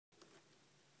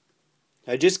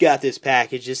I just got this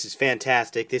package. This is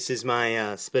fantastic. This is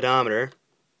my speedometer.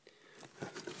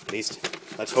 At least,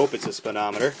 let's hope it's a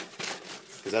speedometer,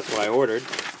 because that's what I ordered.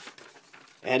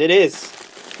 And it is.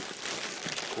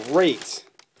 Great.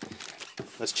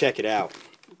 Let's check it out.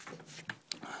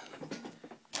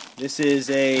 This is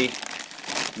a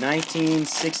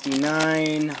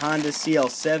 1969 Honda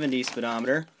CL90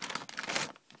 speedometer.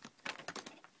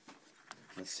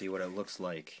 Let's see what it looks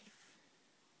like.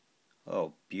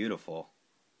 Oh, beautiful.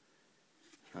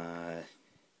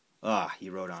 He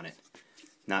wrote on it.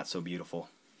 Not so beautiful.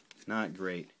 Not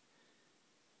great.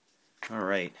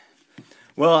 Alright.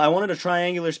 Well, I wanted a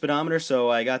triangular speedometer, so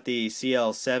I got the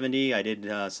CL90. I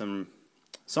did some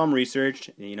research.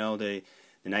 You know, the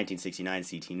 1969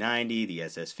 CT90, the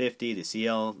SS50, the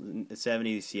CL70,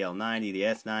 the CL90, the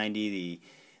S90, the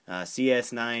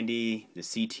CS90, the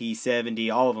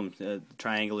CT70, all of them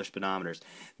triangular speedometers.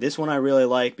 This one I really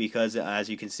like because, as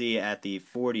you can see at the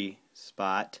 40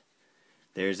 spot,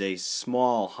 there's a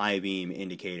small high beam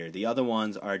indicator. The other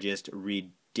ones are just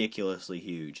ridiculously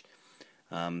huge.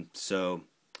 So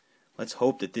let's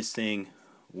hope that this thing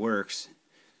works,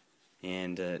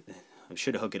 and I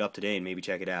should hook it up today and maybe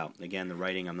check it out. Again, the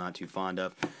writing I'm not too fond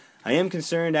of. I am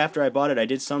concerned after I bought it. I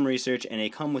did some research, and they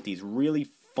come with these really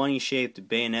funny shaped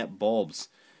bayonet bulbs.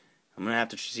 I'm going to have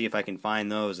to see if I can find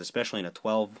those, especially in a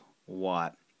 12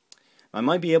 watt. I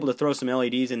might be able to throw some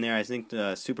LEDs in there. I think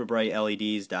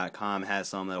superbrightleds.com has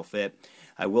some that'll fit.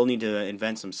 I will need to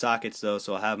invent some sockets though,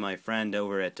 so I'll have my friend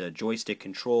over at Joystick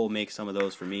Control make some of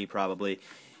those for me probably.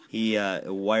 He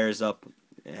wires up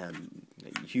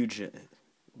huge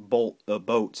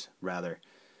boats rather,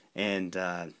 and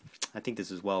I think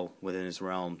this is well within his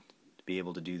realm to be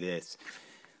able to do this.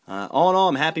 All in all,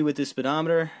 I'm happy with this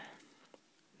speedometer.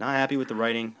 Not happy with the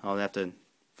writing. I'll have to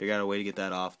figure out a way to get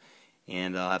that off,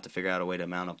 and I'll have to figure out a way to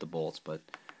mount up the bolts, but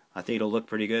I think it'll look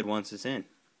pretty good once it's in.